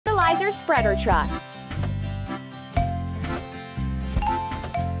fertilizer spreader truck.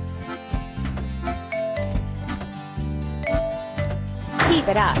 Keep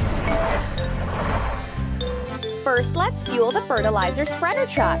it up. First, let's fuel the fertilizer spreader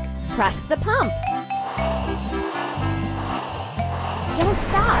truck. Press the pump. Don't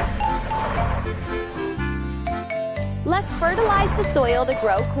stop. Let's fertilize the soil to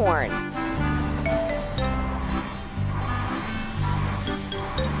grow corn.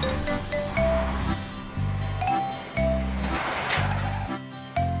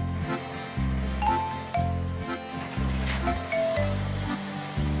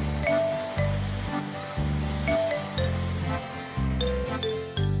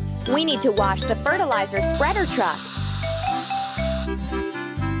 We need to wash the fertilizer spreader truck.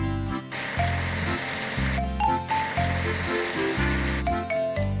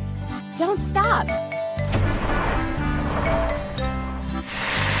 Don't stop.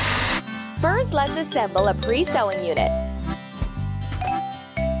 First, let's assemble a pre-sewing unit.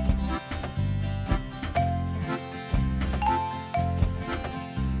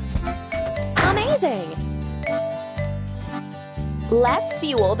 Amazing! Let's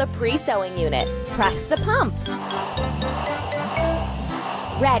fuel the pre-sewing unit. Press the pump.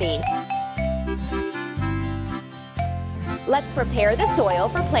 Ready. Let's prepare the soil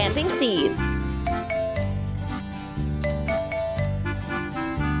for planting seeds.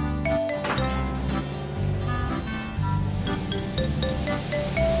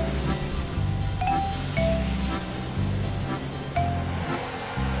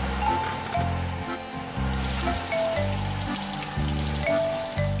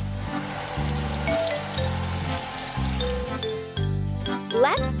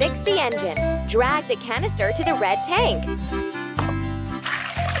 Let's fix the engine. Drag the canister to the red tank.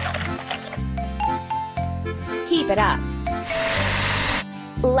 Keep it up.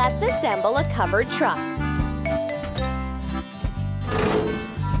 Let's assemble a covered truck.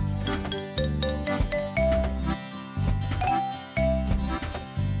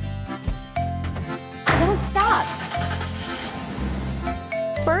 Don't stop.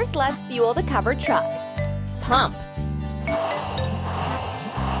 First, let's fuel the covered truck. Pump.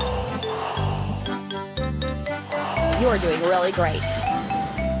 You're doing really great.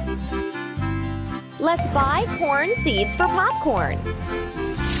 Let's buy corn seeds for popcorn.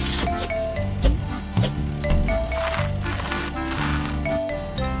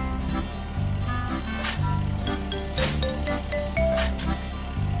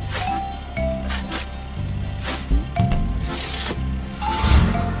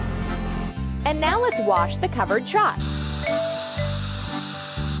 And now let's wash the covered truck.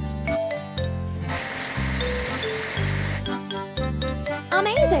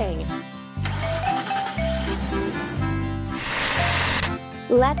 Amazing!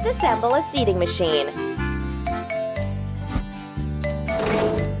 Let's assemble a seeding machine.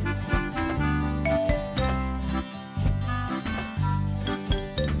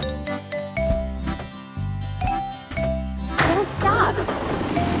 Don't stop!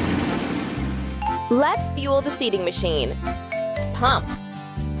 Let's fuel the seeding machine. Pump.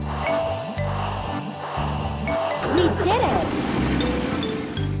 We did it!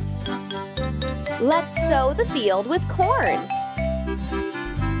 Let's sow the field with corn.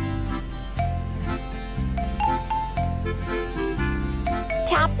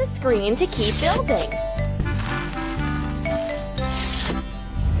 Tap the screen to keep building.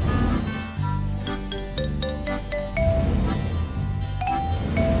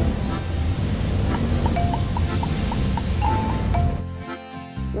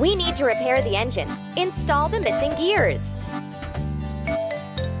 We need to repair the engine. Install the missing gears.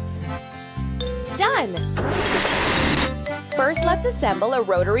 Done! First, let's assemble a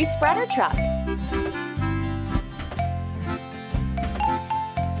rotary spreader truck.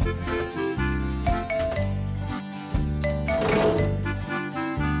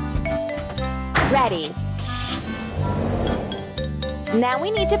 Ready. Now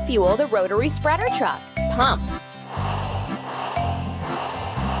we need to fuel the rotary spreader truck. Pump.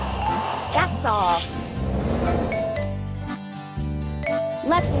 That's all.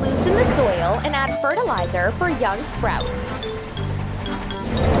 Let's loosen the soil and add fertilizer for young sprouts.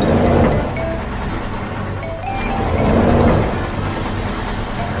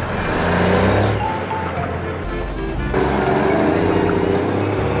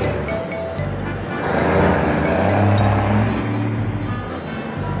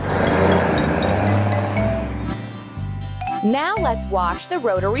 Now let's wash the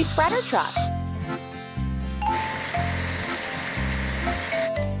rotary spreader truck.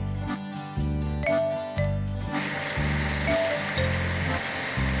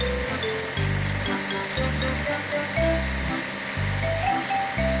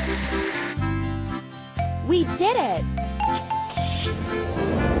 it!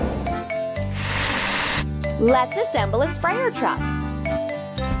 Let's assemble a sprayer truck.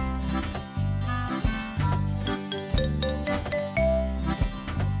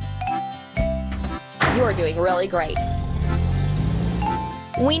 You're doing really great.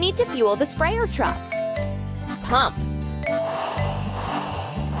 We need to fuel the sprayer truck. Pump.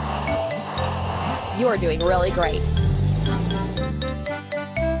 You're doing really great.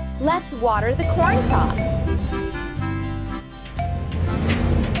 Let's water the corn crop.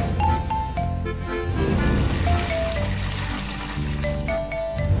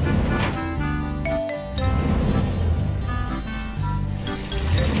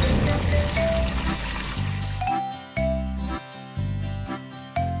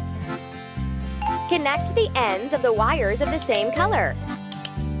 Connect the ends of the wires of the same color.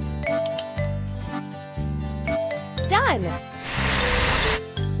 Done!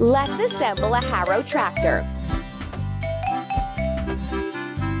 Let's assemble a harrow tractor.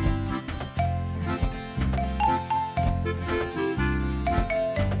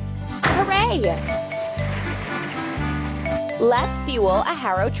 Hooray! Let's fuel a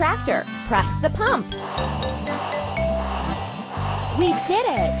harrow tractor. Press the pump. We did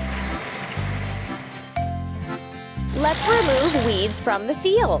it! Let's remove weeds from the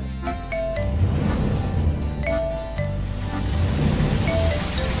field.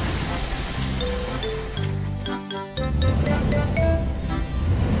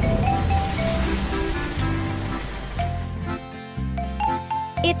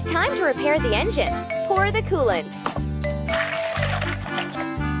 It's time to repair the engine. Pour the coolant.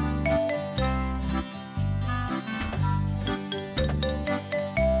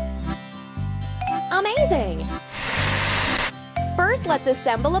 Amazing! First, let's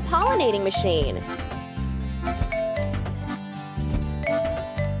assemble a pollinating machine.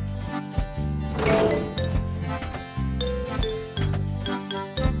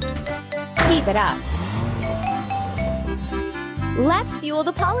 Keep it up. Let's fuel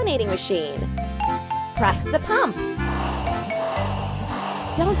the pollinating machine. Press the pump.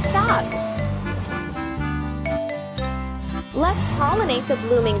 Don't stop. Let's pollinate the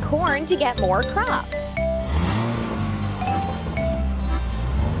blooming corn to get more crop.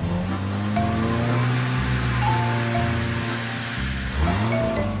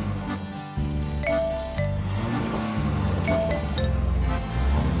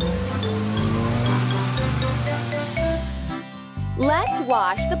 Let's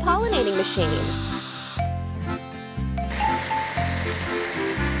wash the pollinating machine.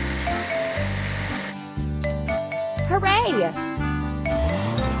 Hooray!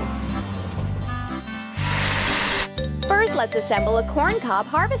 First, let's assemble a corn cob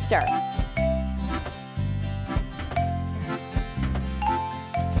harvester.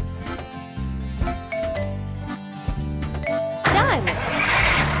 Done!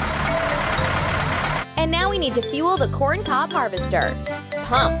 And now we need to fuel the corn cob harvester.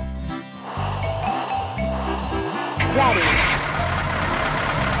 Pump. Ready.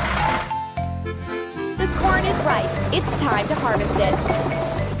 The corn is ripe. It's time to harvest it.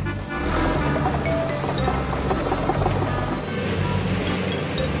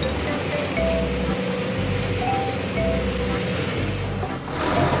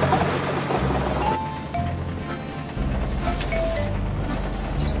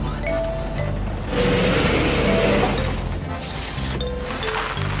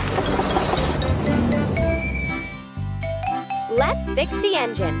 Let's fix the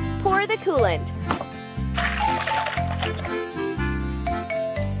engine. Pour the coolant.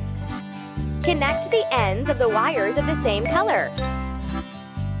 Connect the ends of the wires of the same color.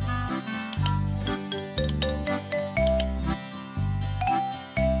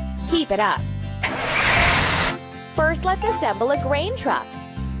 Keep it up. First, let's assemble a grain truck.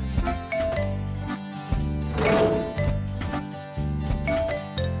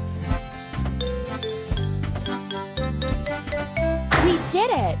 We did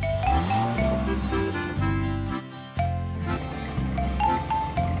it!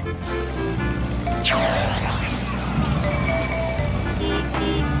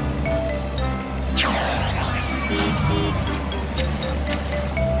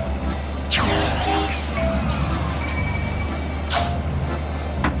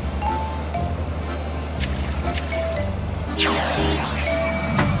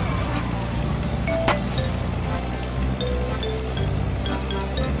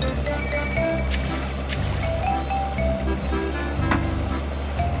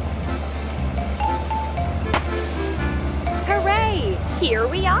 Here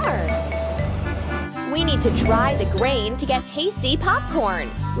we are! We need to dry the grain to get tasty popcorn.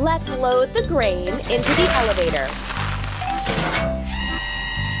 Let's load the grain into the elevator.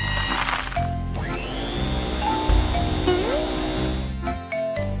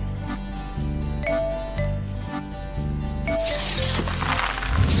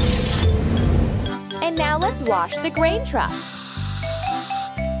 And now let's wash the grain truck.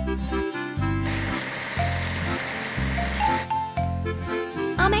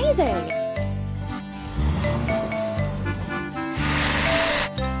 Amazing!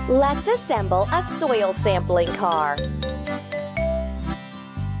 Let's assemble a soil sampling car.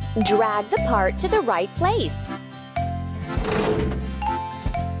 Drag the part to the right place.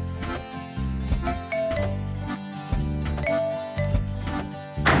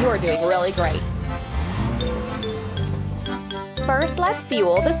 You're doing really great. First, let's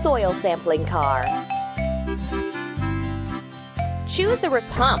fuel the soil sampling car. Choose the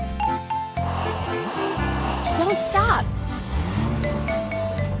pump. Don't stop.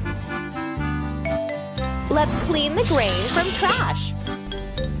 Let's clean the grain from trash.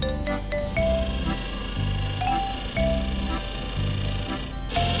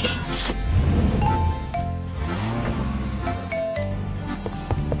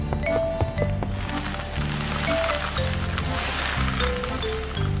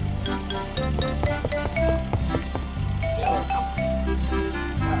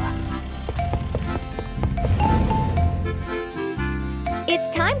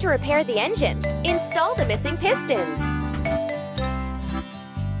 It's time to repair the engine. Install the missing pistons.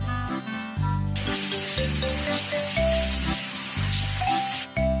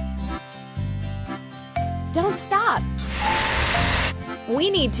 Don't stop. We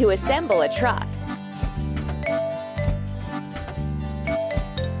need to assemble a truck.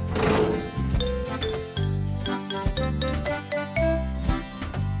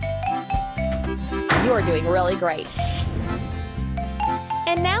 You're doing really great.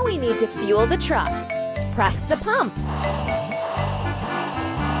 And now we need to fuel the truck. Press the pump.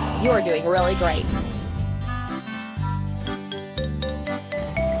 You're doing really great.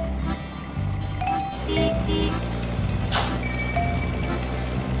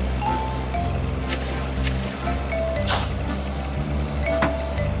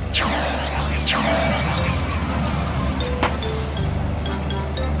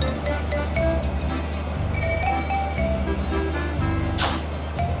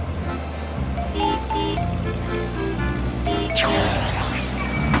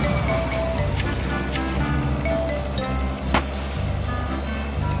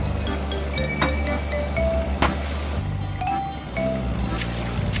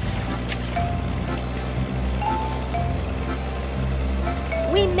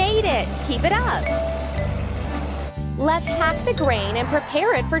 We made it! Keep it up! Let's pack the grain and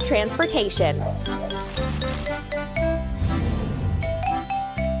prepare it for transportation.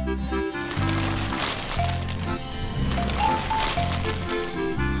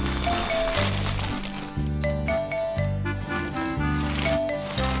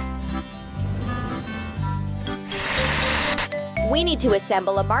 We need to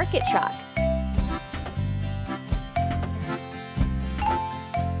assemble a market truck.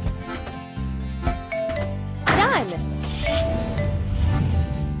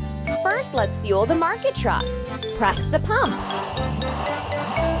 First, let's fuel the market truck. Press the pump.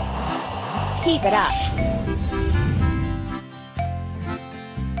 Keep it up.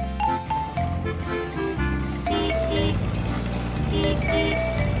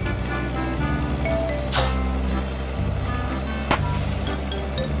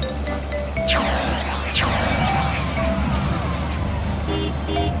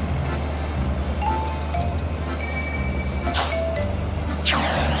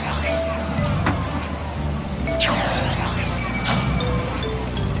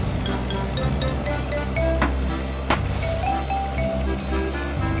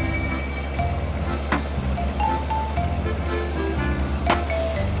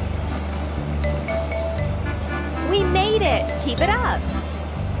 We made it! Keep it up!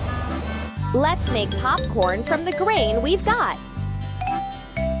 Let's make popcorn from the grain we've got.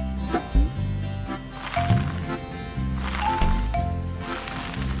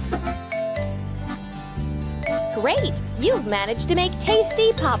 Great! You've managed to make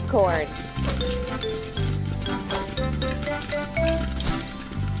tasty popcorn!